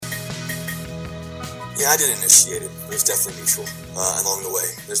Yeah, I didn't initiate it. It was definitely mutual along the way.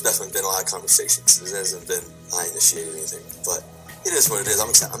 There's definitely been a lot of conversations. There hasn't been I initiated anything, but it is what it is.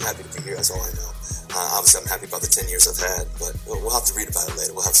 I'm happy to be here. That's all I know. Obviously, I'm happy about the 10 years I've had, but we'll have to read about it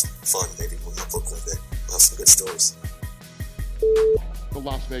later. We'll have some fun maybe with my book one day. We'll have some good stories. The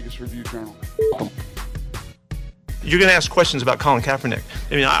Las Vegas Review-Journal. You're going to ask questions about Colin Kaepernick.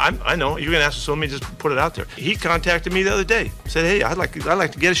 I mean, I know you're going to ask, so let me just put it out there. He contacted me the other day, said, "Hey, I'd like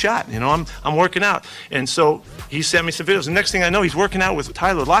to get a shot. You know, I'm working out," and so he sent me some videos. The next thing I know, he's working out with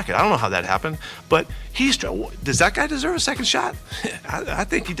Tyler Lockett. I don't know how that happened, but does that guy deserve a second shot? I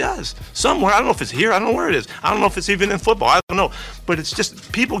think he does. Somewhere, I don't know if it's here, I don't know where it is. I don't know if it's even in football. I don't know, but it's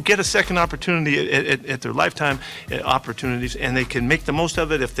just people get a second opportunity at their lifetime opportunities, and they can make the most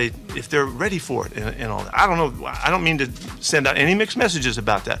of it if they're ready for it and all that. I don't know. I don't mean to send out any mixed messages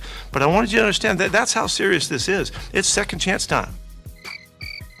about that, but I wanted you to understand that that's how serious this is. It's second chance time.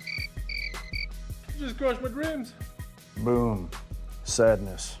 You just crushed my dreams. Boom.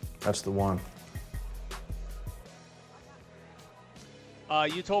 Sadness. That's the one.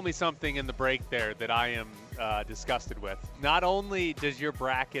 You told me something in the break there that I am disgusted with. Not only does your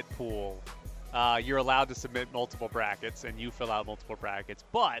bracket pool, you're allowed to submit multiple brackets, and you fill out multiple brackets,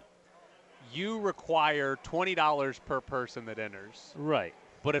 but you require $20 per person that enters. Right.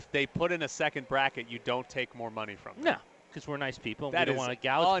 But if they put in a second bracket, you don't take more money from them. No, because we're nice people. That we don't want to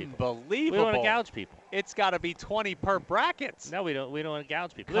gouge people. Unbelievable. We don't want to gouge people. It's got to be 20 per bracket. No, we don't want to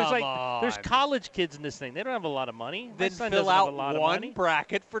gouge people. Come There's on. college kids in this thing. They don't have a lot of money. My Then son fill doesn't have out a lot of one money.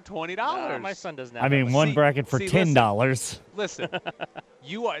 bracket for $20. My son doesn't have. I mean, that one much. bracket for $10. Listen,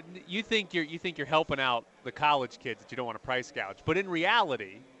 you think you're helping out the college kids that you don't want to price gouge, but in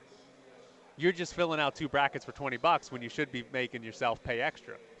reality, you're just filling out two brackets for $20 when you should be making yourself pay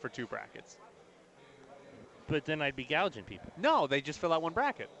extra for two brackets. But then I'd be gouging people. No, they just fill out one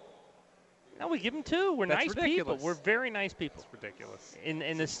bracket. No, we give them two. We're That's nice ridiculous. people. We're very nice people. It's ridiculous.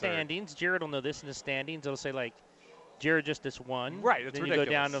 In the standings, Jared will know this. In the standings, it'll say like, Jared Justice 1. Right, that's then ridiculous. you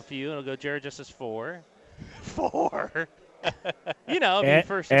go down a few, and it'll go Jared Justice 4. 4. You know, I mean,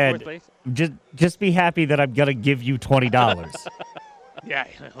 first and fourth place. Just be happy that I'm gonna give you $20. Yeah,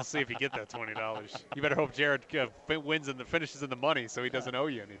 we'll see if you get that $20. You better hope Jared finishes in the money, so he doesn't owe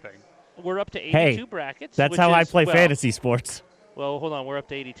you anything. We're up to 82 brackets. That's how I play fantasy sports. Well, hold on. We're up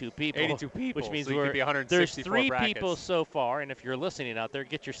to 82 people. 82 people, Which means so you could be 164 there's 3 brackets. people so far, and if you're listening out there,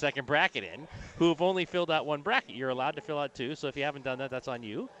 get your second bracket in, who have only filled out one bracket. You're allowed to fill out 2, so if you haven't done that, that's on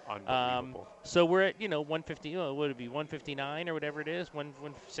you. Unbelievable. So we're at, 150, would it be 159 or whatever it is,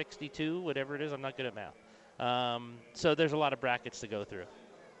 162, whatever it is. I'm not good at math. So there's a lot of brackets to go through.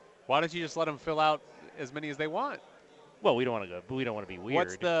 Why don't you just let them fill out as many as they want? Well, we don't want to go, but we don't want to be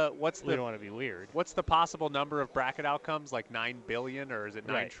weird. We don't want to be weird. What's the possible number of bracket outcomes? Like 9 billion, or is it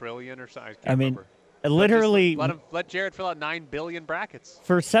 9 trillion or something? I mean, remember. literally, let Jared fill out 9 billion brackets.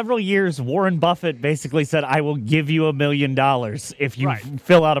 For several years, Warren Buffett basically said, "I will give you $1 million if you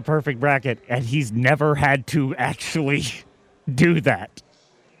fill out a perfect bracket," and he's never had to actually do that.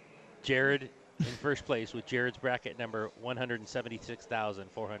 Jared in first place with Jared's bracket number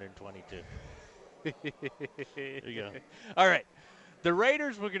 176,422. There you go. All right. The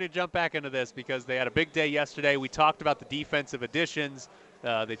Raiders, we're going to jump back into this because they had a big day yesterday. We talked about the defensive additions.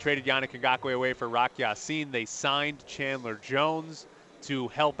 They traded Yannick Ngakoue away for Rock Ya-Sin. They signed Chandler Jones to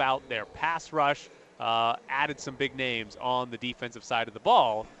help out their pass rush, added some big names on the defensive side of the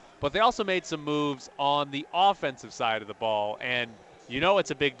ball. But they also made some moves on the offensive side of the ball. And it's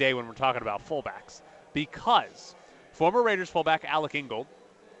a big day when we're talking about fullbacks because former Raiders fullback Alec Ingold,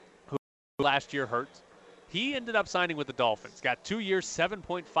 who last year hurt, he ended up signing with the Dolphins. Got 2 years,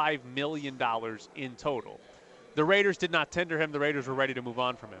 $7.5 million in total. The Raiders did not tender him. The Raiders were ready to move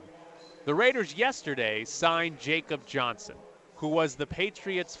on from him. The Raiders yesterday signed Jacob Johnson, who was the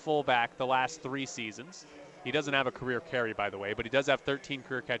Patriots fullback the last 3 seasons. He doesn't have a career carry, by the way, but he does have 13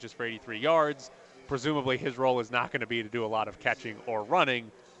 career catches for 83 yards. Presumably his role is not going to be to do a lot of catching or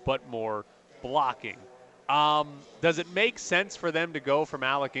running, but more blocking. Does it make sense for them to go from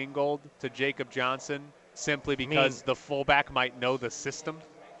Alec Ingold to Jacob Johnson simply because the fullback might know the system?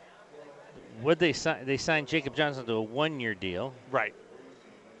 Would they sign? They signed Jacob Johnson to a 1-year deal. Right.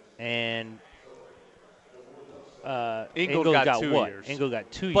 And Ingold got 2 years. Ingold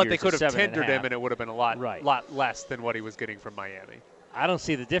got 2 years. But they could have 7.5. tendered him, and it would have been a lot less than what he was getting from Miami. I don't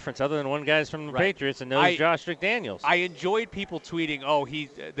see the difference other than one guy's from the Patriots and knows Josh McDaniels. I enjoyed people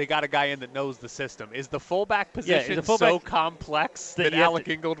tweeting, they got a guy in that knows the system. Is the fullback position so complex that Alec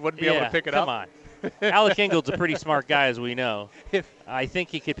Ingold wouldn't be able to pick it up? Come on. Alec Ingold's a pretty smart guy, as we know. I think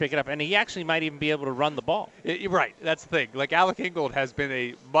he could pick it up, and he actually might even be able to run the ball. Right, that's the thing. Like, Alec Ingold has been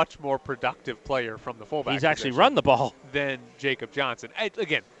a much more productive player from the fullback He's actually position run the ball than Jacob Johnson.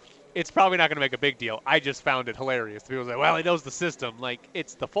 Again, it's probably not going to make a big deal. I just found it hilarious. People say, well, he knows the system. Like,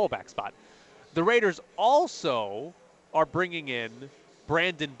 it's the fullback spot. The Raiders also are bringing in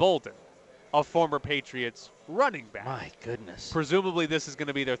Brandon Bolden, a former Patriots running back. My goodness. Presumably this is going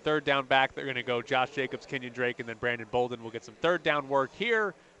to be their third down back. They're going to go Josh Jacobs, Kenyon Drake, and then Brandon Bolden will get some third down work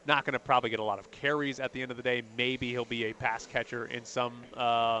here. Not going to probably get a lot of carries at the end of the day. Maybe he'll be a pass catcher in some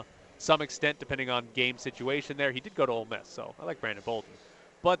extent, depending on game situation there. He did go to Ole Miss, so I like Brandon Bolden.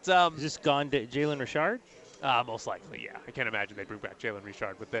 But is this gone to Jalen Richard? Most likely, yeah. I can't imagine they'd bring back Jalen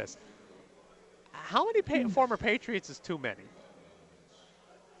Richard with this. How many former Patriots is too many?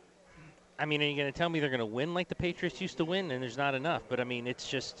 I mean, are you going to tell me they're going to win like the Patriots used to win, and there's not enough? But, I mean, it's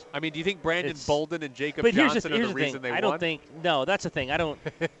just – I mean, do you think Brandon Bolden and Jacob but Johnson here's are the reason they won? I don't think – no, that's the thing. I don't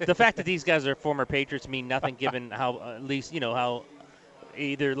 – the fact that these guys are former Patriots mean nothing given how at least, how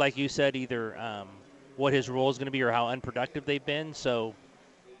either, like you said, what his role is going to be or how unproductive they've been. So,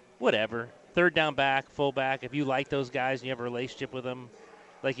 whatever. Third down back, full back, if you like those guys and you have a relationship with them,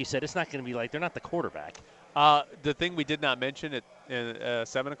 like you said, it's not going to be like – they're not the quarterback. The thing we did not mention at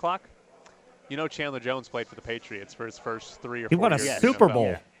 7 o'clock, Chandler Jones played for the Patriots for his first 3 or 4 years. He won a Super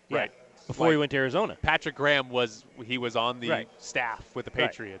Bowl. Yeah. Right. Before he went to Arizona. Patrick Graham was on the Right. staff with the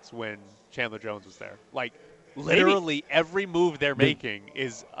Patriots when Chandler Jones was there. Like, literally every move they're making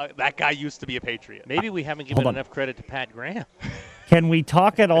is that guy used to be a Patriot. Maybe we haven't given enough credit to Pat Graham. Can we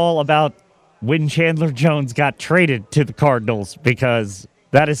talk at all about when Chandler Jones got traded to the Cardinals? Because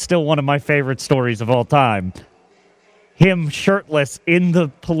that is still one of my favorite stories of all time. Him shirtless in the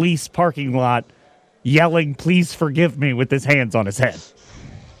police parking lot yelling, "Please forgive me," with his hands on his head.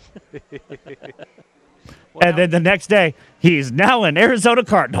 And then the next day, he's now an Arizona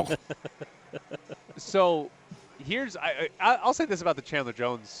Cardinal. So I'll say this about the Chandler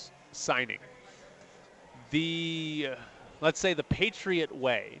Jones signing. Let's say the Patriot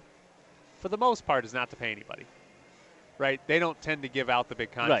way, for the most part, is not to pay anybody. Right? They don't tend to give out the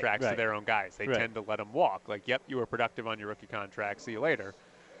big contracts to their own guys. They tend to let them walk. Like, yep, you were productive on your rookie contract. See you later.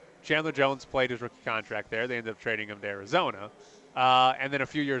 Chandler Jones played his rookie contract there. They ended up trading him to Arizona. And then a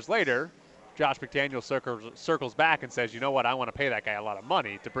few years later, Josh McDaniels circles back and says, you know what, I want to pay that guy a lot of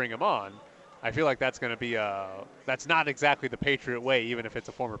money to bring him on. I feel like that's going to be that's not exactly the Patriot way, even if it's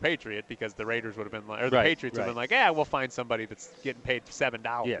a former Patriot, because the Raiders would have been like, or the Patriots would have been like, yeah, we'll find somebody that's getting paid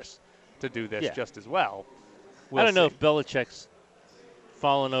 $7 to do this just as well. I don't know if Belichick's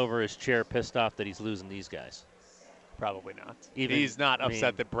fallen over his chair, pissed off that he's losing these guys. Probably not. He's not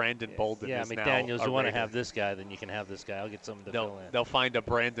upset that Brandon Bolden is now McDaniels, you want to Raider. have this guy, then you can have this guy. I'll get someone to fill in. They'll find a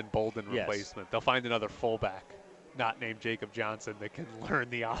Brandon Bolden replacement. They'll find another fullback, not named Jacob Johnson, that can learn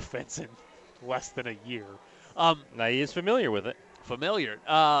the offense in less than a year. Now he is familiar with it. Familiar.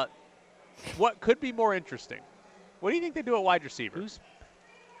 What could be more interesting? What do you think they do at wide receiver? Who's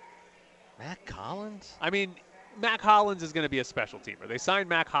Matt Collins? I mean, Mac Hollins is going to be a special teamer. They signed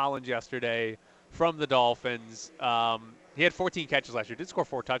Mac Hollins yesterday from the Dolphins. He had 14 catches last year. Did score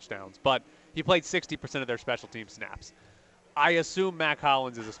 4 touchdowns, but he played 60% of their special team snaps. I assume Mac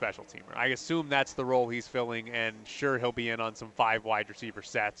Hollins is a special teamer. I assume that's the role he's filling, and sure, he'll be in on some 5 wide receiver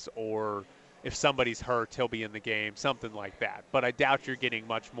sets, or if somebody's hurt, he'll be in the game, something like that. But I doubt you're getting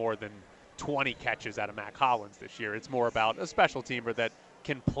much more than 20 catches out of Mac Hollins this year. It's more about a special teamer that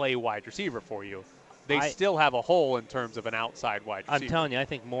can play wide receiver for you. They still have a hole in terms of an outside wide receiver. I'm telling you, I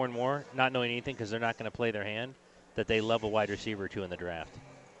think more and more, not knowing anything because they're not going to play their hand, that they love a wide receiver or two in the draft.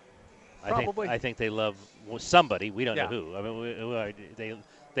 Probably. I think they love somebody. We don't know who. I mean,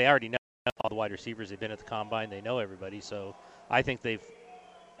 they already know all the wide receivers. They've been at the combine. They know everybody. So I think they've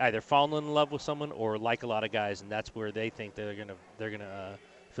either fallen in love with someone or like a lot of guys, and that's where they think they're gonna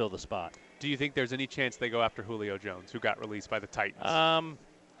fill the spot. Do you think there's any chance they go after Julio Jones, who got released by the Titans?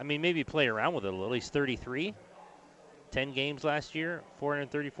 I mean, maybe play around with it a little. He's 33, 10 games last year,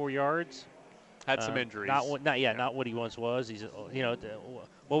 434 yards. Had some injuries. Not what he once was. He's,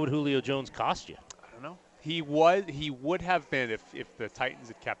 what would Julio Jones cost you? I don't know. He would have been, if the Titans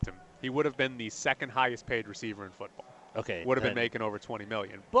had kept him, he would have been the second highest paid receiver in football. Okay. Would have been making over $20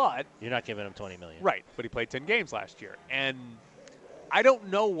 million. But you're not giving him $20 million. Right, but he played 10 games last year. And I don't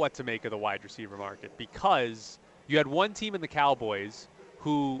know what to make of the wide receiver market, because you had one team in the Cowboys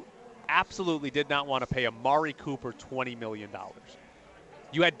who absolutely did not want to pay Amari Cooper $20 million.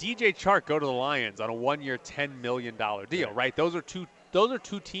 You had DJ Chark go to the Lions on a 1-year, $10 million deal, right? Those are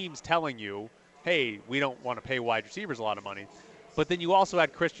two teams telling you, hey, we don't want to pay wide receivers a lot of money. But then you also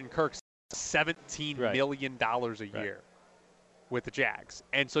had Christian Kirk $17 Right. million a year with the Jags.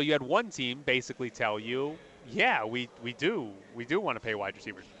 And so you had one team basically tell you, yeah, we do want to pay wide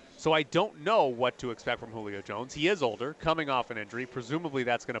receivers. So I don't know what to expect from Julio Jones. He is older, coming off an injury. Presumably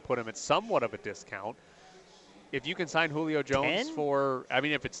that's going to put him at somewhat of a discount. If you can sign Julio Jones 10? for, I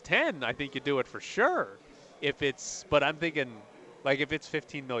mean, if it's 10, I think you do it for sure. But I'm thinking, like, if it's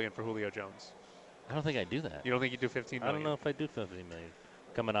 $15 million for Julio Jones. I don't think I do that. You don't think you do $15 million? I don't know if I do 15 million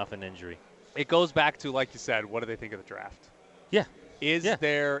coming off an injury. It goes back to, like you said, what do they think of the draft? Yeah. Is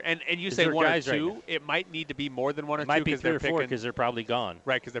there, and you Is say there one or guys right two, now? it might need to be more than one or It might two be because 3 they're or 4 picking, because they're probably gone.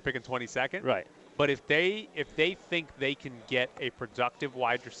 right, because they're picking 22nd. Right. But if they think they can get a productive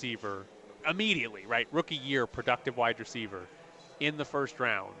wide receiver immediately, right, rookie year productive wide receiver in the first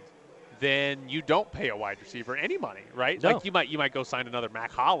round, then you don't pay a wide receiver any money, right? No. Like you might go sign another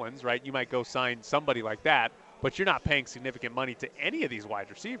Mac Hollins, right? You might go sign somebody like that, but you're not paying significant money to any of these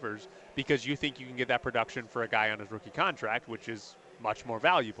wide receivers because you think you can get that production for a guy on his rookie contract, which is much more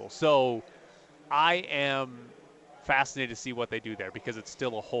valuable. So I am fascinated to see what they do there because it's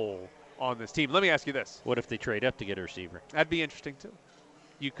still a hole on this team. Let me ask you this. What if they trade up to get a receiver? That'd be interesting too.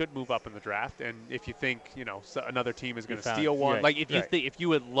 You could move up in the draft, and if you think another team is going to found- steal one, right, like if you right. think if you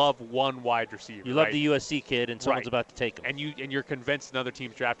would love one wide receiver, You love right? the USC kid, and someone's Right. about to take him. and you're convinced another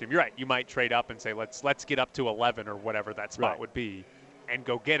team's drafting him. You're right. You might trade up and say let's get up to 11 or whatever that spot Right. would be, and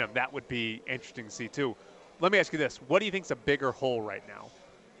go get him. That would be interesting to see too. Let me ask you this: what do you think's a bigger hole right now?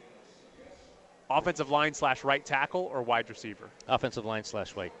 Offensive line / right tackle or wide receiver? Offensive line /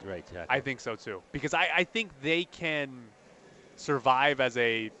 right tackle. I think so too, because I think they can survive as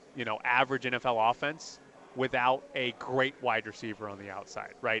a average NFL offense without a great wide receiver on the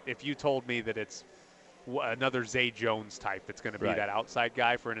outside, right? If you told me that it's another Zay Jones type that's going to be Right. that outside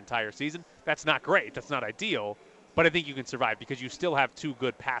guy for an entire season, that's not great. That's not ideal, but I think you can survive because you still have two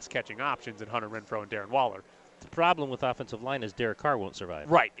good pass-catching options in Hunter Renfrow and Darren Waller. The problem with offensive line is Derek Carr won't survive.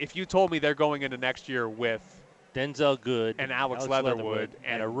 Right. If you told me they're going into next year with Denzel Good and Alex Leatherwood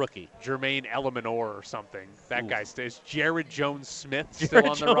and a rookie. Jermaine Eleanor or something, that Oof. guy stays. Jared Jones-Smith still on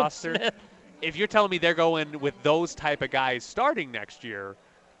the Jones roster. Smith. If you're telling me they're going with those type of guys starting next year,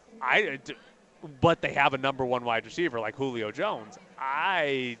 but they have a number one wide receiver like Julio Jones,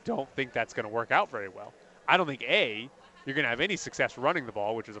 I don't think that's going to work out very well. I don't think, A, you're going to have any success running the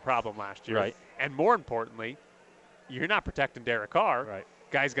ball, which was a problem last year. Right. And more importantly, you're not protecting Derek Carr. Right.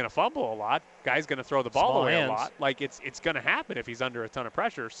 Guy's going to fumble a lot. Guy's going to throw the ball Small away hands. a lot. Like, it's going to happen if he's under a ton of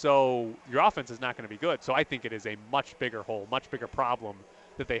pressure. So your offense is not going to be good. So I think it is a much bigger hole, much bigger problem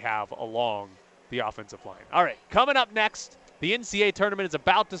that they have along the offensive line. All right, coming up next, the NCAA tournament is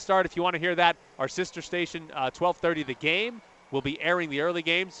about to start. If you want to hear that, our sister station, 12:30 The Game, will be airing the early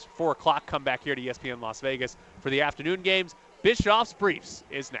games. 4 o'clock, come back here to ESPN Las Vegas for the afternoon games. Bischoff's Briefs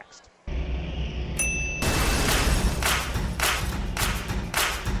is next.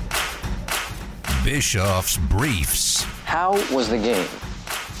 Bischoff's Briefs. How was the game?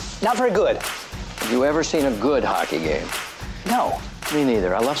 Not very good. Have you ever seen a good hockey game? No, me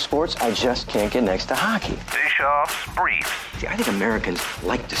neither. I love sports. I just can't get next to hockey. Bischoff's Briefs. See, I think Americans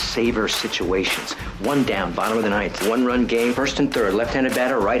like to savor situations. One down, bottom of the ninth, one-run game, first and third, left-handed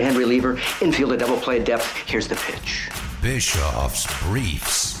batter, right-hand reliever, infield, a double play at depth. Here's the pitch. Bischoff's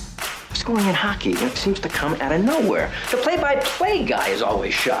Briefs. Scoring in hockey, it seems to come out of nowhere. The play-by-play guy is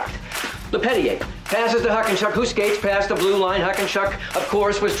always shocked. Lepetier passes to Huckenchuck, who skates past the blue line. Huckenchuck, of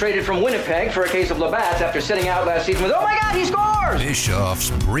course, was traded from Winnipeg for a case of Labatt's after sitting out last season with, oh my God, he scores! Bischoff's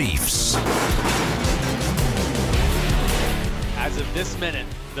Briefs. As of this minute,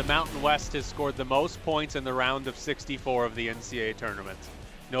 the Mountain West has scored the most points in the round of 64 of the NCAA tournament.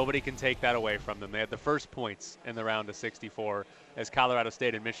 Nobody can take that away from them. They had the first points in the round of 64 as Colorado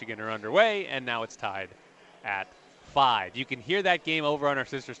State and Michigan are underway, and now it's tied at 5. You can hear that game over on our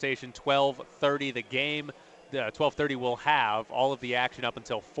sister station, 12:30 The Game. 12:30 will have all of the action up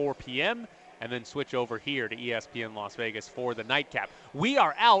until 4 p.m., and then switch over here to ESPN Las Vegas for the nightcap. We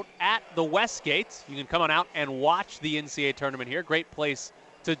are out at the Westgate. You can come on out and watch the NCAA tournament here. Great place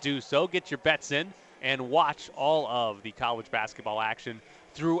to do so. Get your bets in and watch all of the college basketball action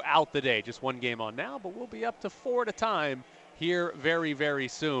throughout the day. Just one game on now, but we'll be up to 4 at a time here very, very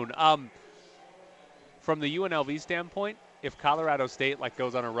soon. From the UNLV standpoint, if Colorado State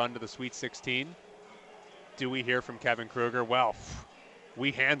goes on a run to the Sweet 16, do we hear from Kevin Kruger? Well,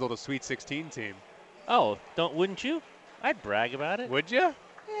 we handled a Sweet 16 team. Oh, wouldn't you? I'd brag about it. Would you?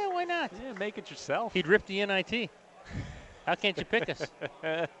 Yeah, why not? Yeah, make it yourself. He'd rip the NIT. How can't you pick us?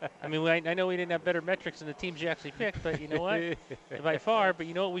 I mean, I know we didn't have better metrics than the teams you actually picked, but you know what? By far, but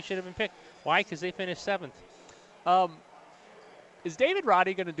you know what? We should have been picked. Why? Because they finished 7th. Is David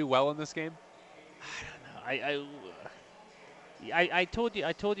Roddy going to do well in this game? I told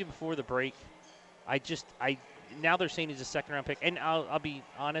you before the break. Now they're saying he's a second-round pick, and I'll be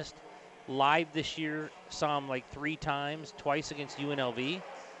honest. Live this year, saw him like 3 times, twice against UNLV,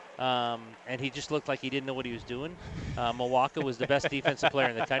 and he just looked like he didn't know what he was doing. Milwaukee was the best defensive player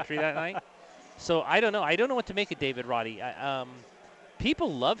in the country that night. So I don't know. I don't know what to make of David Roddy.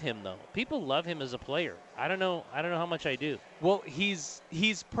 People love him though. People love him as a player. I don't know how much I do. Well, he's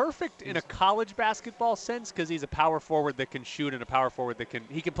perfect in a college basketball sense because he's a power forward that can shoot and a power forward that can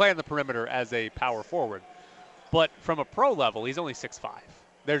play on the perimeter as a power forward. But from a pro level, he's only 6'5".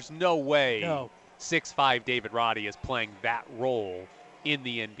 There's no way 6'5" David Roddy is playing that role in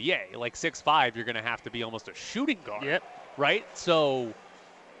the NBA. Like 6'5", you're going to have to be almost a shooting guard. Yep. Right? So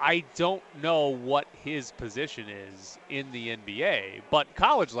I don't know what his position is in the NBA, but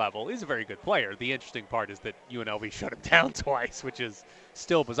college level, he's a very good player. The interesting part is that UNLV shut him down twice, which is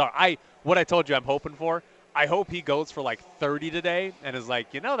still bizarre. What I told you I'm hoping for, I hope he goes for like 30 today and is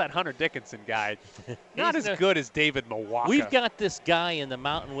like, that Hunter Dickinson guy, not as good as David Milwaukee. We've got this guy in the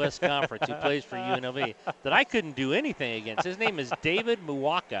Mountain West Conference who plays for UNLV that I couldn't do anything against. His name is David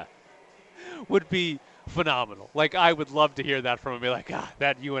Milwaukee. Would be phenomenal. Like, I would love to hear that from him. Be like,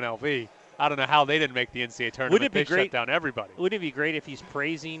 that UNLV. I don't know how they didn't make the NCAA tournament. Wouldn't it be great? Shut down everybody. Wouldn't it be great if he's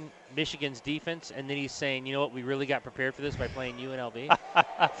praising Michigan's defense and then he's saying, you know what, we really got prepared for this by playing UNLV?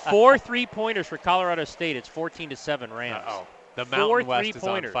 4 3-pointers for Colorado State. It's 14-7 Rams. Uh-oh. The Mountain West is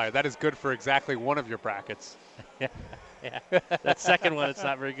on fire. That is good for exactly one of your brackets. Yeah. That second one, it's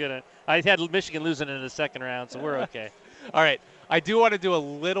not very good at. I had Michigan losing in the second round, so we're okay. All right. I do want to do a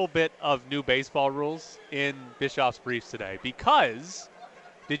little bit of new baseball rules in Bischoff's Briefs today because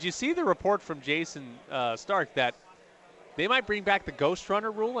did you see the report from Jason Stark that they might bring back the ghost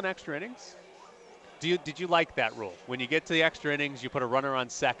runner rule in extra innings? Did you like that rule? When you get to the extra innings, you put a runner on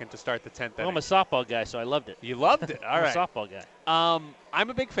second to start the 10th inning. I'm a softball guy, so I loved it. You loved it. All right. I'm a softball guy. I'm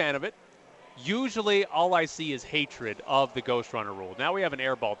a big fan of it. Usually all I see is hatred of the ghost runner rule. Now we have an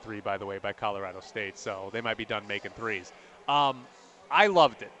airball 3, by the way, by Colorado State, so they might be done making 3s. I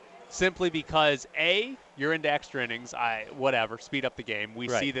loved it simply because, A, you're into extra innings. Speed up the game. We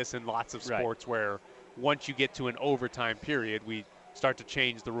see this in lots of sports where once you get to an overtime period, we start to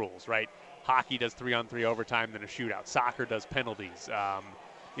change the rules, right? Hockey does 3-on-3 overtime, then a shootout. Soccer does penalties.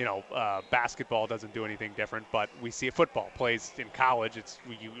 Basketball doesn't do anything different, but we see football plays in college.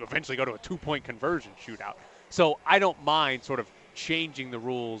 You eventually go to a 2-point conversion shootout. So I don't mind sort of changing the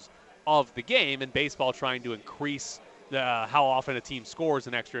rules of the game, and baseball trying to increase how often a team scores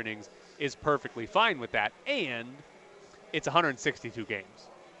in extra innings is perfectly fine with that. And it's 162 games,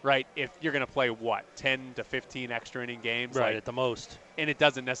 right? If you're going to play, 10 to 15 extra inning games? Right, at the most. And it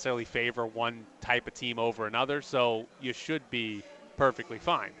doesn't necessarily favor one type of team over another, so you should be perfectly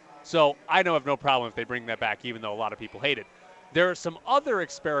fine. So I have no problem if they bring that back, even though a lot of people hate it. There are some other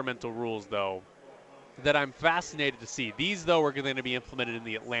experimental rules, though, that I'm fascinated to see. These, though, are going to be implemented in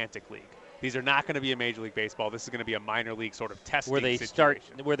the Atlantic League. These are not going to be a Major League Baseball. This is going to be a minor league sort of testing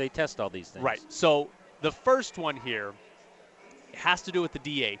situation. Where they test all these things. Right. So the first one here has to do with the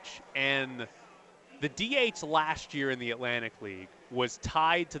DH. And the DH last year in the Atlantic League was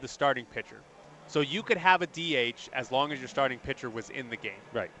tied to the starting pitcher. So you could have a DH as long as your starting pitcher was in the game.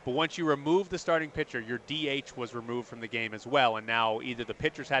 Right. But once you remove the starting pitcher, your DH was removed from the game as well. And now either the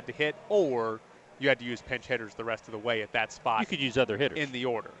pitchers had to hit or you had to use pinch hitters the rest of the way at that spot. You could use other hitters. In the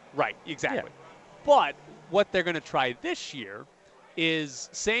order. Right, exactly. Yeah. But what they're going to try this year is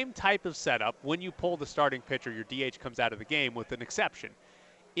same type of setup. When you pull the starting pitcher, your DH comes out of the game with an exception.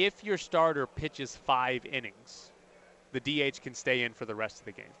 If your starter pitches 5 innings, the DH can stay in for the rest of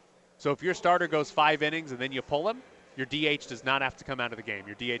the game. So if your starter goes 5 innings and then you pull him, your DH does not have to come out of the game.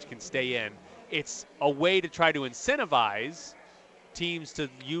 Your DH can stay in. It's a way to try to incentivize teams to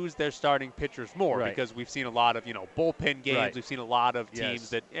use their starting pitchers more because we've seen a lot of, bullpen games. Right. We've seen a lot of teams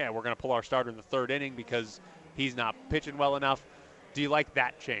that, we're going to pull our starter in the 3rd inning because he's not pitching well enough. Do you like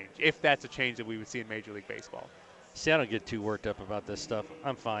that change, if that's a change that we would see in Major League Baseball? See, I don't get too worked up about this stuff.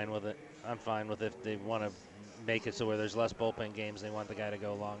 I'm fine with it. I'm fine with if they want to make it so where there's less bullpen games, they want the guy to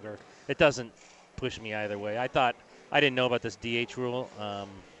go longer. It doesn't push me either way. I didn't know about this DH rule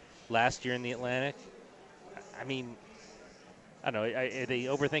last year in the Atlantic. I mean, I don't know. Are they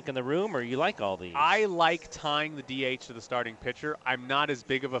overthinking the room, or you like all these? I like tying the DH to the starting pitcher. I'm not as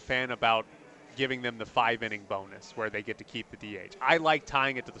big of a fan about giving them the 5-inning bonus where they get to keep the DH. I like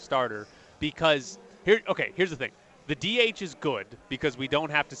tying it to the starter because here's the thing. The DH is good because we don't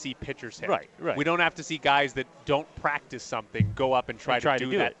have to see pitchers hit. Right. We don't have to see guys that don't practice something go up and try to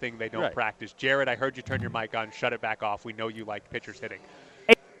do that thing they don't practice. Jared, I heard you turn your mic on. Shut it back off. We know you like pitchers hitting.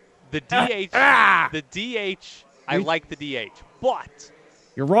 The DH, I like the DH, but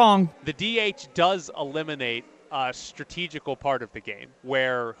you're wrong. The DH does eliminate a strategical part of the game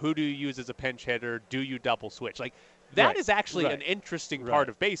where who do you use as a pinch hitter? Do you double switch? Like that is actually an interesting part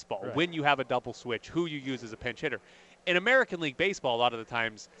of baseball when you have a double switch, who you use as a pinch hitter. In American League Baseball, a lot of the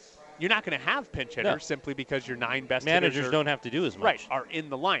times, you're not going to have pinch hitters simply because your 9 best managers don't have to do as much. Are in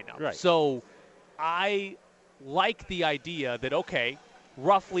the lineup. Right. So I like the idea that, okay,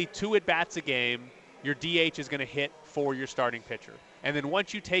 roughly 2 at-bats a game, your DH is going to hit for your starting pitcher. And then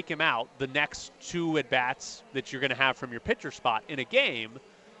once you take him out, the next 2 at-bats that you're going to have from your pitcher spot in a game,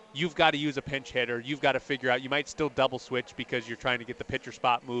 you've got to use a pinch hitter. You've got to figure out, you might still double switch because you're trying to get the pitcher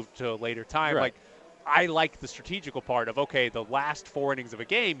spot moved to a later time. Right. Like, I like the strategical part of, okay, the last 4 innings of a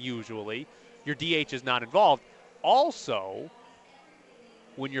game, usually, your DH is not involved. Also,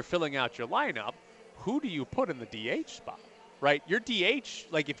 when you're filling out your lineup, who do you put in the DH spot, right? Your DH,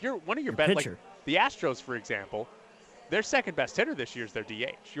 like if you're one of your best, like the Astros, for example, their second best hitter this year is their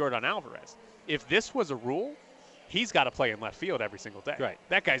DH, Yordan Alvarez. If this was a rule, he's got to play in left field every single day. Right.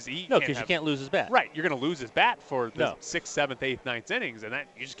 That guy's because you can't lose his bat. Right. You're going to lose his bat for the 6th, 7th, 8th, 9th innings, and that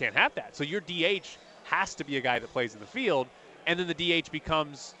you just can't have that. So your DH has to be a guy that plays in the field, and then the DH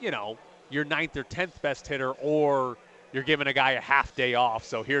becomes, you know, your 9th or 10th best hitter, or you're giving a guy a half day off.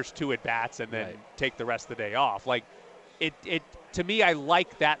 So here's 2 at bats, and then take the rest of the day off. Like it to me, I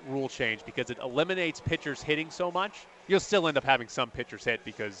like that rule change because it eliminates pitchers hitting so much. You'll still end up having some pitchers hit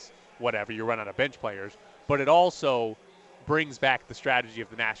because whatever, you run out of bench players. But it also brings back the strategy of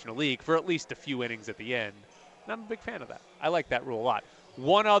the National League for at least a few innings at the end. And I'm a big fan of that. I like that rule a lot.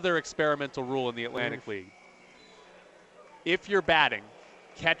 One other experimental rule in the Atlantic League. If you're batting,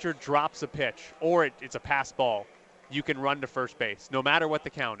 catcher drops a pitch, or it's a pass ball, you can run to first base, no matter what the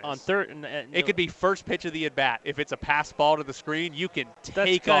count is. On third, it could be first pitch of the at-bat. If it's a pass ball to the screen, you can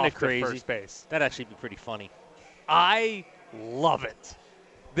take off to first base. That'd actually be pretty funny. I love it.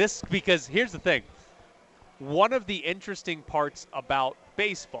 Because here's the thing. One of the interesting parts about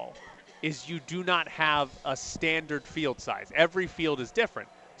baseball is you do not have a standard field size. Every field is different.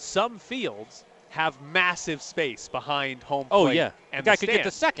 Some fields have massive space behind home plate. Oh, yeah. And the guy could get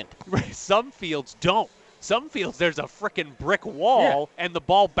to second. Right. Some fields don't. Some fields there's a freaking brick wall and the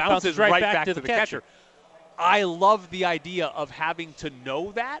ball bounces right back to the catcher. I love the idea of having to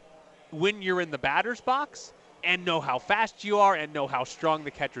know that when you're in the batter's box and know how fast you are and know how strong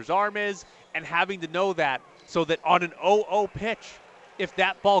the catcher's arm is and having to know that so that on an 0-0 pitch, if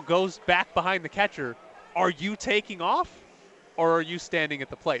that ball goes back behind the catcher, are you taking off or are you standing at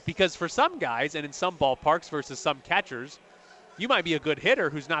the plate? Because for some guys and in some ballparks versus some catchers, you might be a good hitter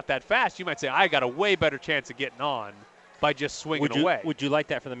who's not that fast. You might say, I got a way better chance of getting on by just swinging away. Would you like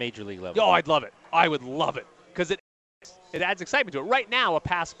that for the major league level? Oh, I'd love it. I would love it because it adds excitement to it. Right now, a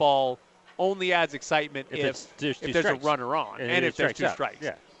pass ball only adds excitement if there's a runner on and if there's 2 strikes.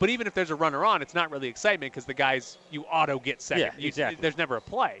 Yeah. But even if there's a runner on, it's not really excitement because the guys, you auto get second. Yeah, exactly. There's never a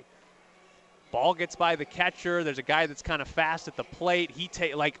play. Ball gets by the catcher. There's a guy that's kind of fast at the plate.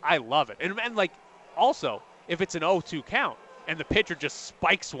 I love it. And like, also, if it's an 0-2 count and the pitcher just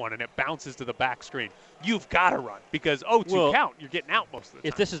spikes one and it bounces to the back screen, you've got to run because 0-2 count, you're getting out most of the time.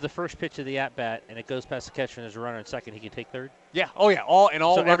 If this is the first pitch of the at-bat and it goes past the catcher and there's a runner in second, he can take third? Yeah. Oh, yeah. All so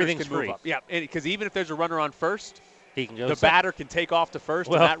runners everything's can move free. up. Yeah, because even if there's a runner on first, he can go the batter can take off to first,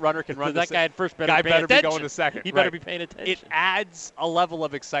 and that runner can run. That guy at first better be going to second. He better be paying attention. It adds a level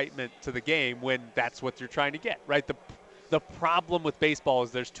of excitement to the game when that's what you're trying to get, right? The problem with baseball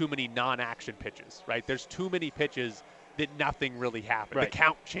is there's too many non-action pitches, right? There's too many pitches that nothing really happens. Right. The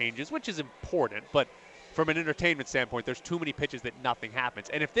count changes, which is important, but from an entertainment standpoint, there's too many pitches that nothing happens.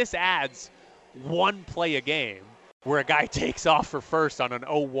 And if this adds one play a game where a guy takes off for first on an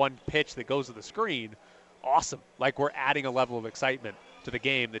 0-1 pitch that goes to the screen, awesome. Like we're adding a level of excitement to the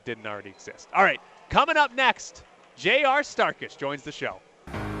game that didn't already exist. All right, coming up next, J.R. Starkus joins the show.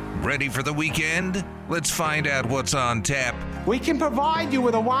 Ready for the weekend? Let's find out what's on tap. We can provide you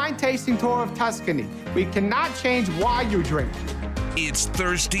with a wine tasting tour of Tuscany. We cannot change why you drink. It's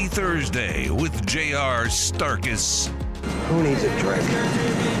Thirsty Thursday with J.R. Starkus. Who needs a drink?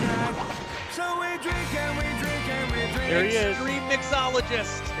 So we drink and we drink and we drink. There he is. Extreme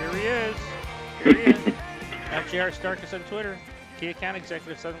mixologist. Here he is. Here he is. I'm J.R. Starkus on Twitter. Key account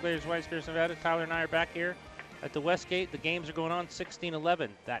executive, Southern Glazers, White Spears, Nevada. Tyler and I are back here at the Westgate. The games are going on 16-11.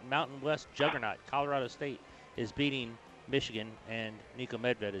 That Mountain West juggernaut, Colorado State, is beating Michigan, and Nico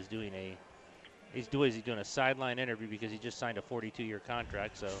Medved is doing a He's doing a sideline interview because he just signed a 42-year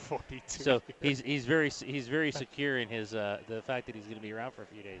contract. So 42. So he's very secure in his the fact that he's going to be around for a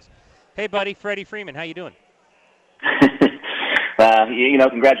few days. Hey, buddy, Freddie Freeman, how you doing?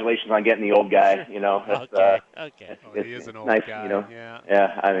 Congratulations on getting the old guy. You know, okay. He is an old nice, guy. You know,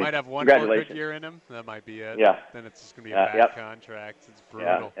 yeah. I mean, might have one more good congratulations. year in him. That might be it. Yeah. Then it's just gonna be a bad contract. It's brutal.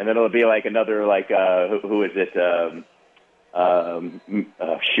 Yeah, and then it'll be like another who is it?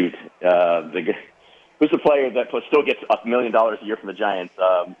 Who's the player that still gets $1 million a year from the Giants?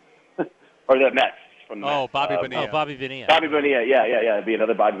 Or the Mets? From the Mets. Bobby Bonilla. Oh, Bobby Bonilla. Bobby Bonilla, yeah. It'll be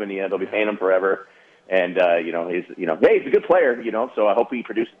another Bobby Bonilla. They'll be paying him forever, and he's a good player. So I hope he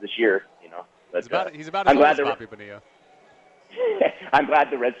produces this year. But, he's about as old as Bobby Bonilla. I'm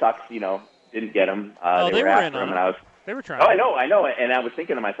glad the Red Sox, didn't get him. They were after in him, on and I was. They were trying. Oh, I know, and I was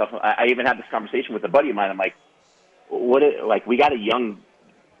thinking to myself. I even had this conversation with a buddy of mine. I'm like, we got a young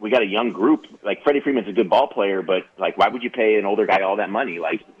group. Like Freddie Freeman's a good ball player, but why would you pay an older guy all that money?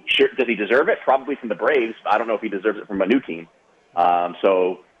 Sure, does he deserve it? Probably from the Braves. I don't know if he deserves it from a new team.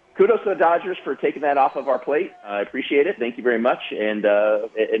 So kudos to the Dodgers for taking that off of our plate. I appreciate it. Thank you very much. And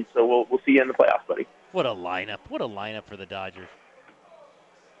so we'll see you in the playoffs, buddy. What a lineup! What a lineup for the Dodgers.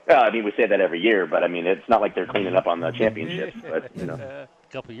 We say that every year, but it's not like they're cleaning up on the championships. But A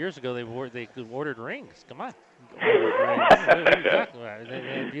couple of years ago, they ordered rings. Come on. What are you talking about? They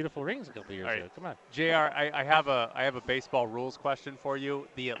had beautiful rings a couple of years ago. Come on. JR, I have a baseball rules question for you.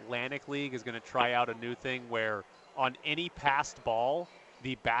 The Atlantic League is going to try out a new thing where on any passed ball,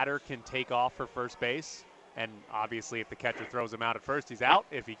 the batter can take off for first base. And obviously, if the catcher throws him out at first, he's out.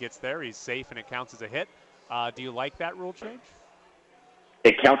 If he gets there, he's safe and it counts as a hit. Do you like that rule change?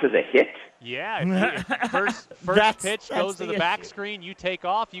 It counts as a hit? Yeah. If first pitch goes to the back screen, you take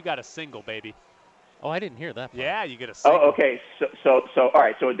off, you got a single, baby. Oh, I didn't hear that part. Yeah, you get a single. Oh, okay. So all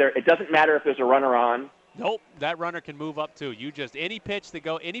right. So it doesn't matter if there's a runner on. Nope, that runner can move up too. You just any pitch the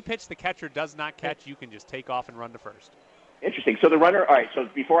catcher does not catch, you can just take off and run to first. Interesting. So the runner. All right. So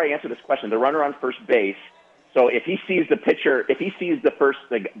before I answer this question, the runner on first base. So if he sees the pitcher, if he sees the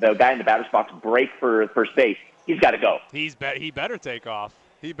guy in the batter's box break for first base, he's got to go. He better take off.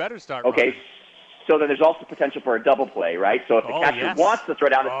 He better start. Okay. Running. So then there's also potential for a double play, right? So if the catcher wants to throw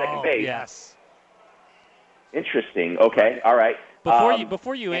down to second base. Yes. Interesting. Okay. All right.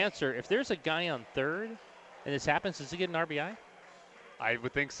 Before you answer, if there's a guy on third and this happens, does he get an RBI? I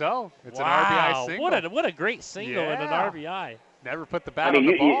would think so. It's an RBI single. What a great single and an RBI. Never put the bat on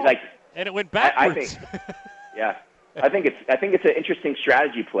the ball. And it went backwards. I think it's an interesting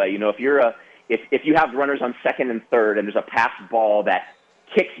strategy play. If you're if you have runners on second and third and there's a pass ball that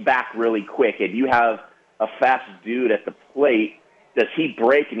kicks back really quick and you have a fast dude at the plate, does he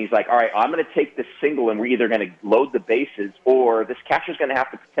break and he's like, all right, I'm going to take this single and we're either going to load the bases or this catcher's going to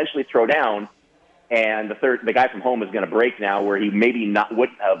have to potentially throw down and the guy from home is going to break now where he maybe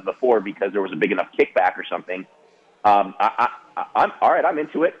wouldn't have before because there was a big enough kickback or something. I'm all right. I'm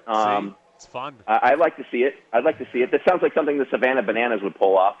into it. It's fun. I'd like to see it. That sounds like something the Savannah Bananas would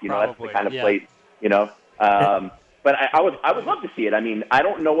pull off. That's the kind of plate. But I would love to see it. I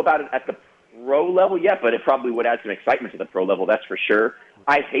don't know about it at the pro level yet, but it probably would add some excitement to the pro level. That's for sure.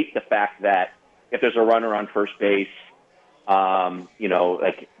 I hate the fact that if there's a runner on first base,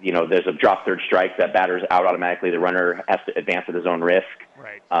 there's a drop third strike, that batter's out automatically. The runner has to advance at his own risk.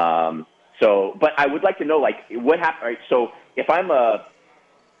 Right. But I would like to know, what happened. Right, so if I'm a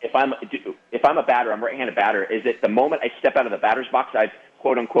batter, I'm a right-handed batter, is it the moment I step out of the batter's box, I've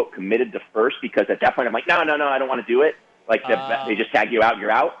quote-unquote committed to first? Because at that point, I'm like, no, I don't want to do it. They just tag you out,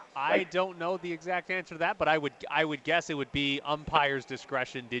 you're out? I don't know the exact answer to that, but I would guess it would be umpire's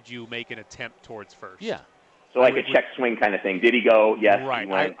discretion. Did you make an attempt towards first? Yeah. So a check swing kind of thing. Did he go? Yes, right.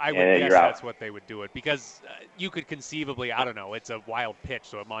 He went, I would and guess you're out. that's what they would do it because you could conceivably, I don't know, it's a wild pitch,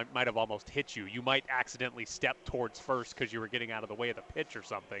 so it might have almost hit you. You might accidentally step towards first because you were getting out of the way of the pitch or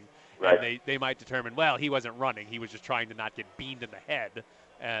something. Right. And they might determine, well, he wasn't running. He was just trying to not get beamed in the head.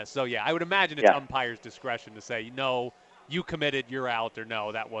 I would imagine it's umpire's discretion to say, no, you committed, you're out, or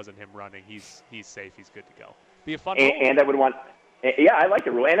no, that wasn't him running. He's safe, he's good to go. Be a fun rule. And I would want, I like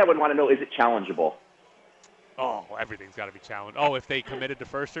the rule. And I would want to know, is it challengeable? Oh, everything's got to be challenged. Oh, if they committed to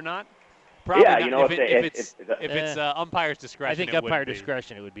first or not? Probably not. If it's umpire's discretion, I think umpire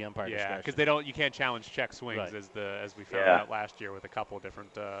discretion, it would be umpire discretion. Yeah, because you can't challenge check swings as we found out last year with a couple of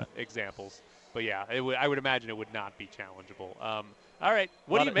different examples. But yeah, I would imagine it would not be challengeable. All right,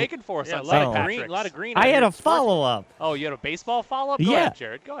 what are you making for us on St. Patrick's? A lot of green. I had a follow-up. Oh, you had a baseball follow-up? Go ahead,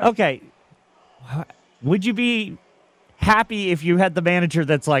 Jared. Go ahead. Okay. Would you be happy if you had the manager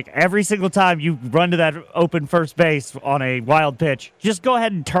that's like every single time you run to that open first base on a wild pitch, just go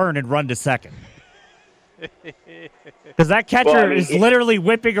ahead and turn and run to second? Because that catcher Well, I mean, is literally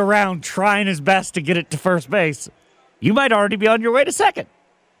whipping around, trying his best to get it to first base. You might already be on your way to second.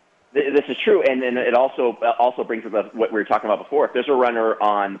 This is true, and then it also brings up what we were talking about before. If there's a runner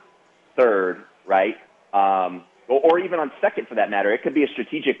on third, right, or even on second for that matter, it could be a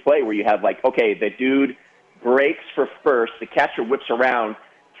strategic play where you have like, okay, the dude breaks for first, the catcher whips around,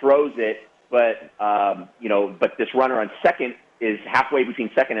 throws it, but but this runner on second is halfway between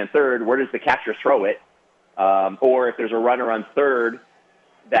second and third. Where does the catcher throw it? Or if there's a runner on third,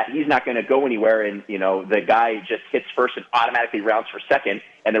 that he's not going to go anywhere, and the guy just hits first and automatically rounds for second,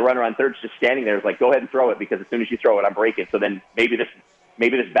 and the runner on third's just standing there is like, go ahead and throw it, because as soon as you throw it, I'm breaking. So then maybe this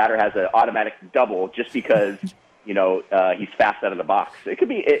batter has an automatic double just because he's fast out of the box. It could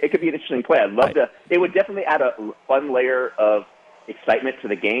be an interesting play. I'd love to. It would definitely add a fun layer of excitement to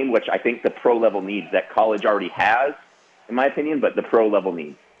the game, which I think the pro level needs, that college already has, in my opinion, but the pro level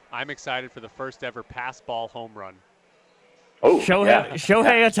needs. I'm excited for the first ever pass ball home run. Oh, Shohei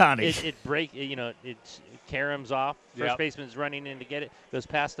Ohtani. It caroms off. First baseman's running in to get it. Goes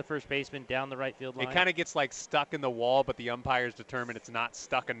past the first baseman, down the right field line. It kind of gets like stuck in the wall, but the umpires determine it's not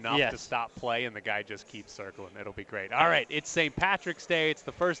stuck enough to stop play, and the guy just keeps circling. It'll be great. All right, it's St. Patrick's Day. It's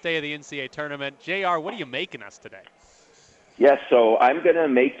the first day of the NCAA tournament. JR, what are you making us today? Yes, so I'm going to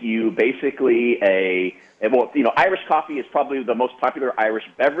make you basically Irish coffee is probably the most popular Irish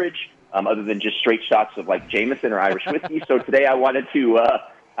beverage, other than just straight shots of like Jameson or Irish whiskey. So today I wanted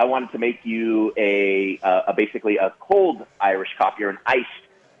to make you basically a cold Irish coffee, or an iced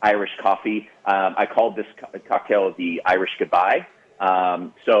Irish coffee. I called this cocktail the Irish Goodbye.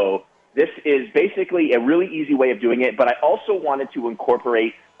 So this is basically a really easy way of doing it, but I also wanted to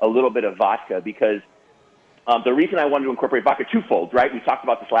incorporate a little bit of vodka, because the reason I wanted to incorporate vodka, twofold, right? We talked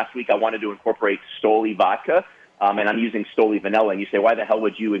about this last week. I wanted to incorporate Stoli vodka, and I'm using Stoli vanilla. And you say, why the hell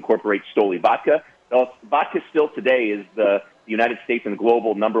would you incorporate Stoli vodka? Well, vodka still today is the United States and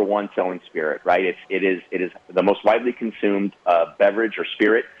global #1 selling spirit, right? It is the most widely consumed beverage or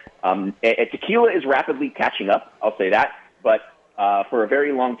spirit. Tequila is rapidly catching up, I'll say that, but for a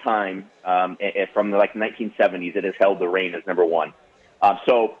very long time, from the 1970s, it has held the reign as #1.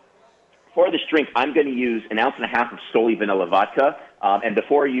 So for this drink, I'm going to use 1.5 ounces of Stoli vanilla vodka. And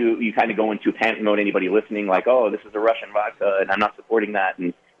before you kind of go into panic mode, anybody listening, like, oh, this is a Russian vodka, and I'm not supporting that.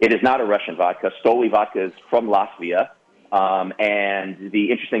 And it is not a Russian vodka. Stoli vodka is from Latvia. And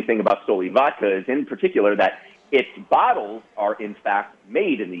the interesting thing about Stoli vodka is, in particular, that its bottles are, in fact,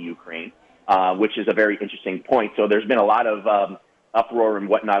 made in the Ukraine, which is a very interesting point. So there's been a lot of uproar and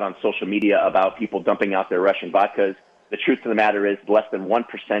whatnot on social media about people dumping out their Russian vodkas. The truth of the matter is less than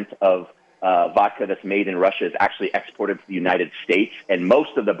 1% of vodka that's made in Russia is actually exported to the United States, and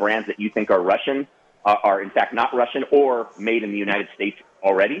most of the brands that you think are Russian are in fact not Russian or made in the United States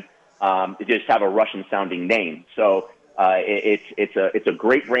already. They just have a Russian-sounding name. So it's a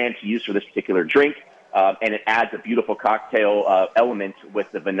great brand to use for this particular drink, and it adds a beautiful cocktail element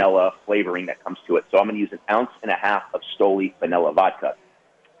with the vanilla flavoring that comes to it. So I'm going to use 1.5 ounces of Stoli vanilla vodka.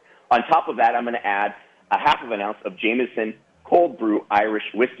 On top of that, I'm going to add 1/2 ounce of Jameson cold brew Irish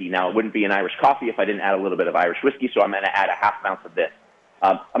whiskey. Now, it wouldn't be an Irish coffee if I didn't add a little bit of Irish whiskey, so I'm going to add 1/2 ounce of this.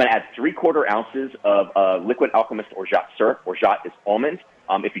 I'm going to add 3/4 ounces of Liquid Alchemist Orgeat syrup. Orgeat is almond.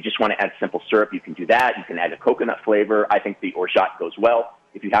 If you just want to add simple syrup, you can do that. You can add a coconut flavor. I think the Orgeat goes well.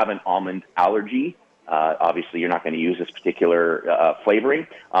 If you have an almond allergy, obviously you're not going to use this particular flavoring.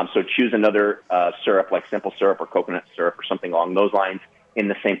 So choose another syrup, like simple syrup or coconut syrup or something along those lines, in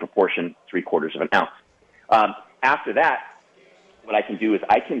the same proportion, 3/4 ounce. After that, what I can do is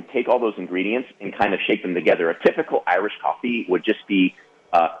I can take all those ingredients and kind of shake them together. A typical Irish coffee would just be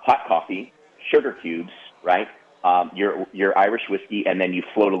hot coffee, sugar cubes, right? Your Irish whiskey, and then you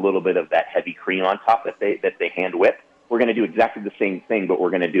float a little bit of that heavy cream on top that they hand whip. We're going to do exactly the same thing, but we're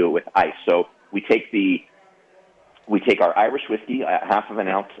going to do it with ice. So we take our Irish whiskey, 1/2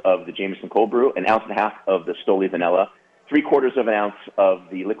 ounce of the Jameson cold brew, 1.5 ounces of the Stoli vanilla, 3/4 ounce of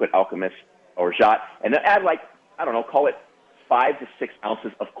the Liquid Alchemist Orgeat, and then add call it 5 to 6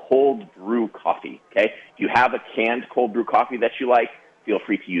 ounces of cold brew coffee. Okay, if you have a canned cold brew coffee that you like, feel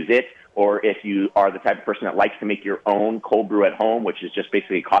free to use it. Or if you are the type of person that likes to make your own cold brew at home, which is just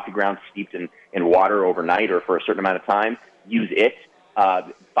basically coffee grounds steeped in water overnight or for a certain amount of time, use it.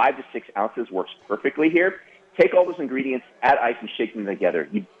 5 to 6 ounces works perfectly here. Take all those ingredients, add ice, and shake them together.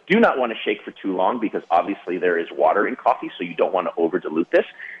 You do not want to shake for too long because obviously there is water in coffee, so you don't want to over-dilute this.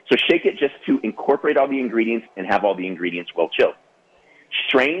 So shake it just to incorporate all the ingredients and have all the ingredients well chilled.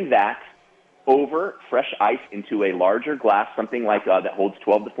 Strain that over fresh ice into a larger glass, something like that holds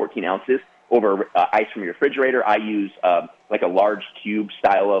 12 to 14 ounces, over ice from your refrigerator. I use like a large cube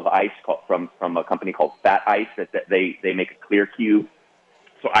style of ice from a company called Fat Ice that they make a clear cube.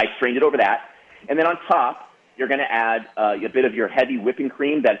 So I strained it over that. And then on top, you're going to add a bit of your heavy whipping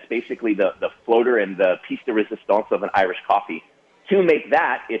cream. That's basically the floater and the piece de resistance of an Irish coffee. To make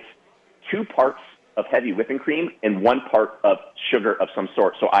that, it's 2 parts of heavy whipping cream and 1 part of sugar of some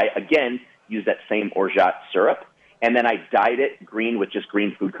sort. So I, again, use that same orgeat syrup. And then I dyed it green with just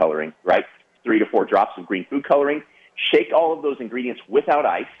green food coloring, right? 3 to 4 drops of green food coloring. Shake all of those ingredients without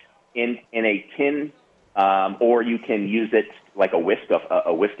ice in a tin, or you can use it like a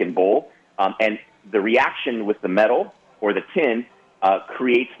whisk and bowl. And the reaction with the metal or the tin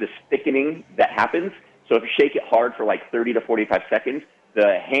creates this thickening that happens. So if you shake it hard for like 30 to 45 seconds,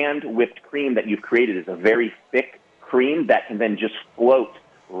 the hand-whipped cream that you've created is a very thick cream that can then just float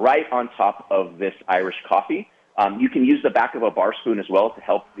right on top of this Irish coffee. You can use the back of a bar spoon as well to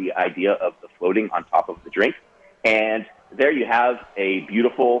help the idea of the floating on top of the drink. And there you have a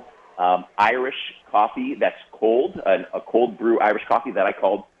beautiful Irish coffee that's cold, a cold brew Irish coffee that I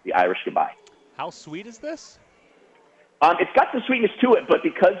called the Irish Goodbye. How sweet is this? It's got some sweetness to it, but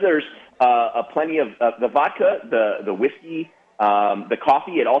because there's plenty of the vodka, the whiskey, the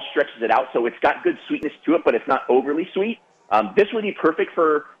coffee, it all stretches it out. So it's got good sweetness to it, but it's not overly sweet. This would be perfect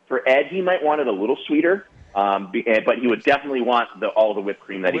for Ed. He might want it a little sweeter, but he would definitely want all the whipped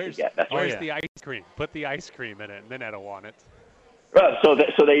cream that he could get. Where's the ice cream? Put the ice cream in it, and then Ed will want it.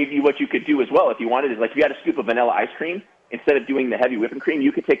 What you could do as well, if you wanted, is like if you had a scoop of vanilla ice cream, instead of doing the heavy whipping cream,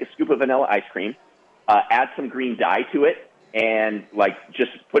 you could take a scoop of vanilla ice cream, add some green dye to it, and like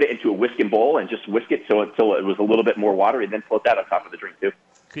just put it into a whisking bowl and just whisk it until it was a little bit more watery, and then float that on top of the drink too.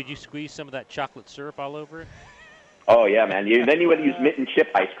 Could you squeeze some of that chocolate syrup all over it? Oh yeah, man. Then you would use mint and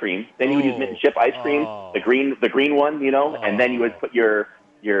chip ice cream. The green one, and then you would put your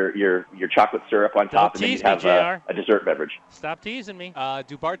chocolate syrup on top, and then you'd have a dessert beverage. Stop teasing me.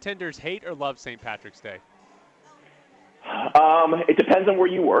 Do bartenders hate or love St. Patrick's Day? It depends on where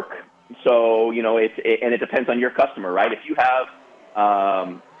you work. So, it depends on your customer, right? If you have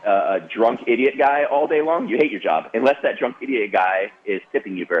a drunk idiot guy all day long, you hate your job, unless that drunk idiot guy is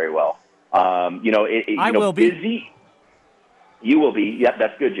tipping you very well. I will be. Busy. You will be. Yep,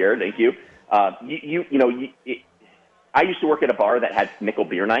 that's good, Jared. Thank you. I used to work at a bar that had nickel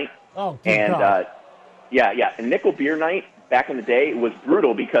beer night. Oh, and and nickel beer night back in the day was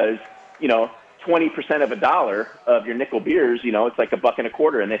brutal because 20% of $1 of your nickel beers, it's like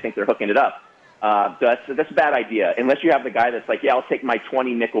 $1.25, and they think they're hooking it up. So that's a bad idea. Unless you have the guy that's like, yeah, I'll take my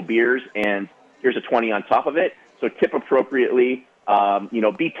 20 nickel beers and here's a 20 on top of it. So tip appropriately.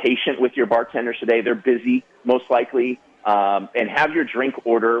 Be patient with your bartenders today. They're busy, most likely. And have your drink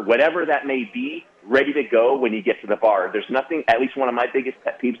order, whatever that may be, ready to go when you get to the bar. There's nothing, at least one of my biggest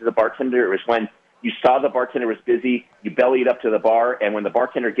pet peeves as a bartender is when you saw the bartender was busy, you bellied up to the bar, and when the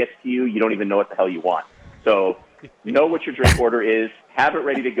bartender gets to you, you don't even know what the hell you want. So know what your drink order is, have it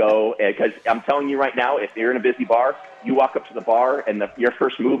ready to go, because I'm telling you right now, if you're in a busy bar, you walk up to the bar, and your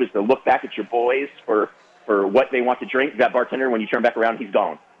first move is to look back at your boys for what they want to drink. That bartender, when you turn back around, he's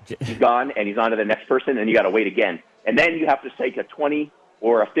gone. He's gone, and he's on to the next person, and you got to wait again. And then you have to take a 20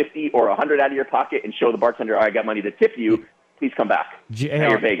 or a 50 or a 100 out of your pocket and show the bartender, I got money to tip you. Please come back. Now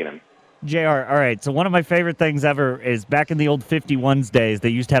you're begging him. JR, all right, so one of my favorite things ever is back in the old 51s days, they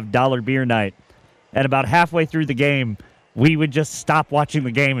used to have dollar beer night. And about halfway through the game, we would just stop watching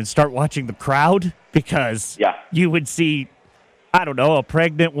the game and start watching the crowd because you would see, I don't know, a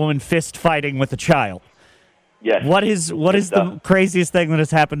pregnant woman fist fighting with a child. Yes. What is the craziest thing that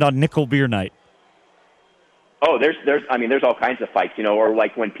has happened on nickel beer night? Oh, there's all kinds of fights, or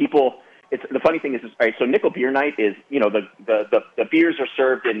like when people. It's the funny thing is, all right. So nickel beer night is, the beers are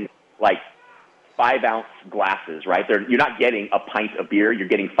served in like 5-ounce glasses, right? You're not getting a pint of beer; you're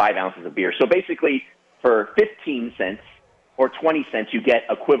getting 5 ounces of beer. So basically, for 15 cents or 20 cents, you get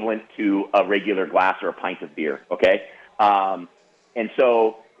equivalent to a regular glass or a pint of beer. Okay, and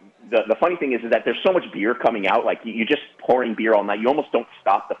so. The funny thing is that there's so much beer coming out, like you're just pouring beer all night. You almost don't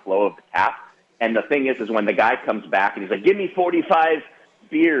stop the flow of the tap. And the thing is when the guy comes back and he's like, give me 45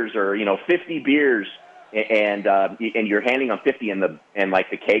 beers or, 50 beers, and you're handing them 50 and like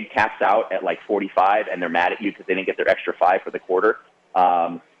the keg caps out at like 45 and they're mad at you because they didn't get their extra 5 for the quarter.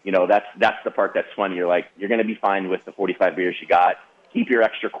 That's the part that's funny. You're like, you're going to be fine with the 45 beers you got. Keep your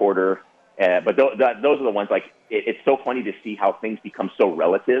extra quarter. But those are the ones, like, it's so funny to see how things become so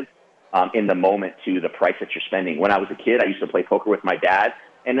relative in the moment to the price that you're spending. When I was a kid, I used to play poker with my dad,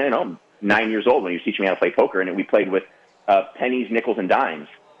 and I'm 9 years old when he was teaching me how to play poker, and we played with pennies, nickels, and dimes,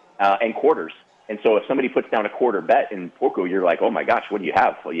 and quarters. And so if somebody puts down a quarter bet in poker, you're like, oh my gosh, what do you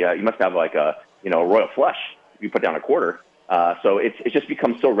have? Well, yeah, you must have like a royal flush if you put down a quarter. So it's just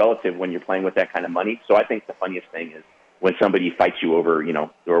become so relative when you're playing with that kind of money. So I think the funniest thing is when somebody fights you over,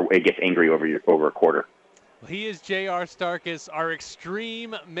 or it gets angry over a quarter. Well, he is J.R. Starkus, our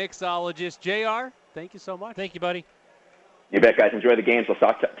extreme mixologist. J.R., thank you so much. Thank you, buddy. You bet, guys. Enjoy the games. We'll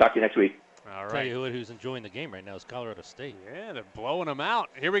talk to you next week. All right. Tell you who's enjoying the game right now is Colorado State. Yeah, they're blowing them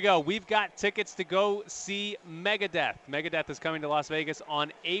out. Here we go. We've got tickets to go see Megadeth. Megadeth is coming to Las Vegas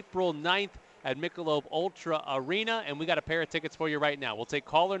on April 9th at Michelob Ultra Arena, and we got a pair of tickets for you right now. We'll take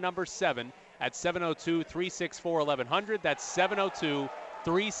caller number 7 at 702-364-1100. That's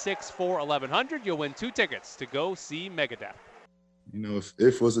 702-364-1100. You'll win 2 tickets to go see Megadeth.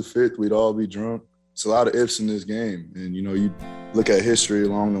 If was a fifth, we'd all be drunk. It's a lot of ifs in this game. And, you look at history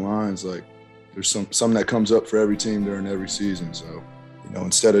along the lines, like there's something that comes up for every team during every season. So,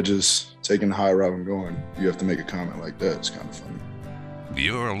 instead of just taking the high route and going, you have to make a comment like that. It's kind of funny.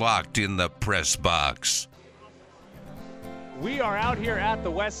 You're locked in the press box. We are out here at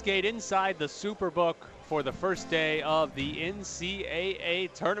the Westgate inside the Superbook for the first day of the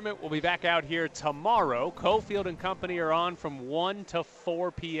NCAA tournament. We'll be back out here tomorrow. Cofield and Company are on from 1 to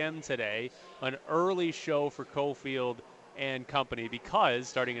 4 p.m. today. An early show for Cofield and Company because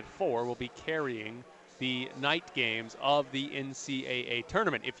starting at 4, we'll be carrying the night games of the NCAA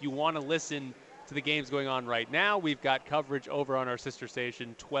tournament. If you want to listen to the games going on right now, we've got coverage over on our sister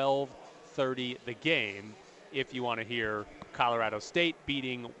station, 12:30 The Game, if you want to hear Colorado State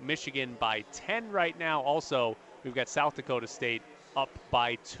beating Michigan by 10 right now. Also, we've got South Dakota State up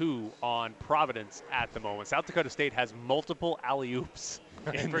by 2 on Providence at the moment. South Dakota State has multiple alley-oops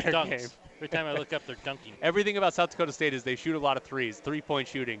in their game. Every time I look up, they're dunking. Everything about South Dakota State is they shoot a lot of threes, three-point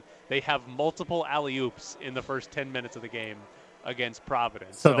shooting. They have multiple alley-oops in the first 10 minutes of the game against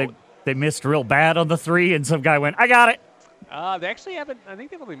Providence. So they missed real bad on the 3, and some guy went, I got it. They actually haven't. I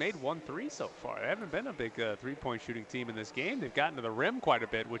think they've only made 1 3 so far. They haven't been a big three-point shooting team in this game. They've gotten to the rim quite a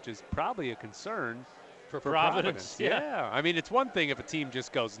bit, which is probably a concern for Providence. Yeah. I mean, it's one thing if a team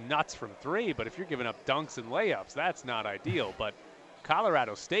just goes nuts from 3, but if you're giving up dunks and layups, that's not ideal. But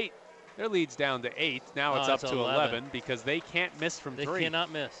Colorado State, their lead's down to 8. Now it's up to 11 because they can't miss from 3. They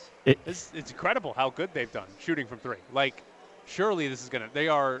cannot miss. It's incredible how good they've done shooting from 3. Like, surely this is going to – they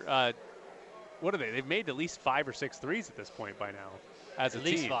are what are they? They've made at least 5 or 6 threes at this point by now as a team.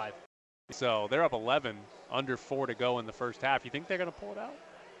 At least 5. So they're up 11, under 4 to go in the first half. You think they're going to pull it out?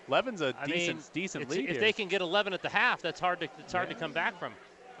 11's a decent lead. If they can get 11 at the half, that's hard to come back from.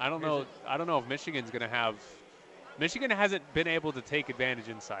 I don't know if Michigan's going to have. Michigan hasn't been able to take advantage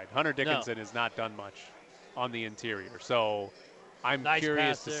inside. Hunter Dickinson has not done much on the interior. So I'm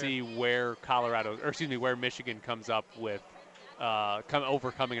curious to see where where Michigan comes up with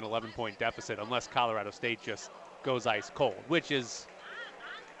overcoming an 11-point deficit, unless Colorado State just goes ice cold, which is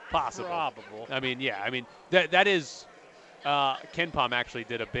possible. Probable. I mean, yeah. I mean, that is. KenPom actually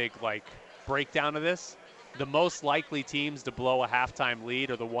did a big breakdown of this. The most likely teams to blow a halftime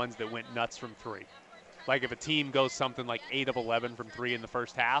lead are the ones that went nuts from 3. Like if a team goes something like 8 of 11 from 3 in the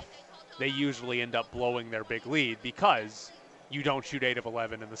first half, they usually end up blowing their big lead because you don't shoot 8 of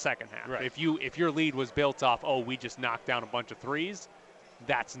 11 in the second half. Right. If your lead was built off, we just knocked down a bunch of threes,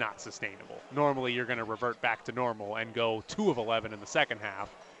 that's not sustainable. Normally you're going to revert back to normal and go 2 of 11 in the second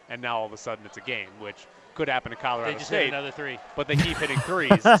half, and now all of a sudden it's a game, which could happen to Colorado They just State. hit another 3. But they keep hitting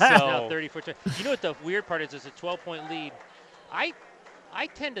threes. Now So 34. You know what the weird part is? It's a 12-point lead. I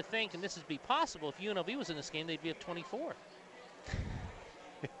tend to think, and this would be possible, if UNLV was in this game, they'd be up 24.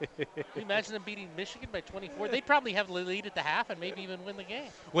 Can you imagine them beating Michigan by 24? They'd probably have the lead at the half and maybe even win the game.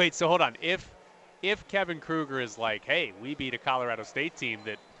 Wait, so hold on. If Kevin Kruger is like, hey, we beat a Colorado State team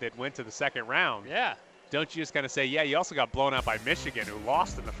that went to the second round, yeah, don't you just kind of say, yeah, you also got blown out by Michigan, who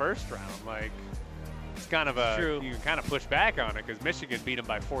lost in the first round? Like, it's kind of true. You can kind of push back on it because Michigan beat them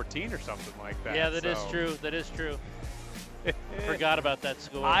by 14 or something like that. Yeah, that is true. That is true. Forgot about that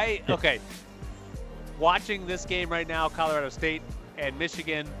score. Okay. Watching this game right now, Colorado State and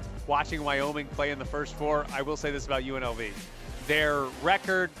Michigan, watching Wyoming play in the first 4, I will say this about UNLV. Their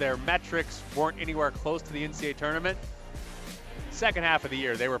record, their metrics weren't anywhere close to the NCAA tournament. Second half of the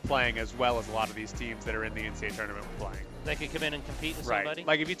year, they were playing as well as a lot of these teams that are in the NCAA tournament were playing. They could come in and compete with Right. somebody?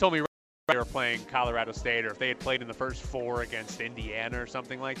 Like if you told me they were playing Colorado State, or if they had played in the first 4 against Indiana or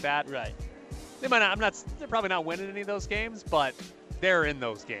something like that. Right. They might not. They're probably not winning any of those games, but they're in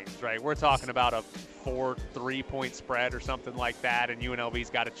those games, right? We're talking about a 4 3-point spread or something like that, and UNLV's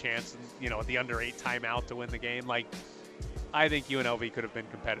got a chance, at the under 8 timeout to win the game. Like, I think UNLV could have been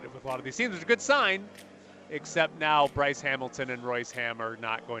competitive with a lot of these teams. It's a good sign, except now Bryce Hamilton and Royce Hamm are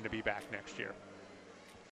not going to be back next year.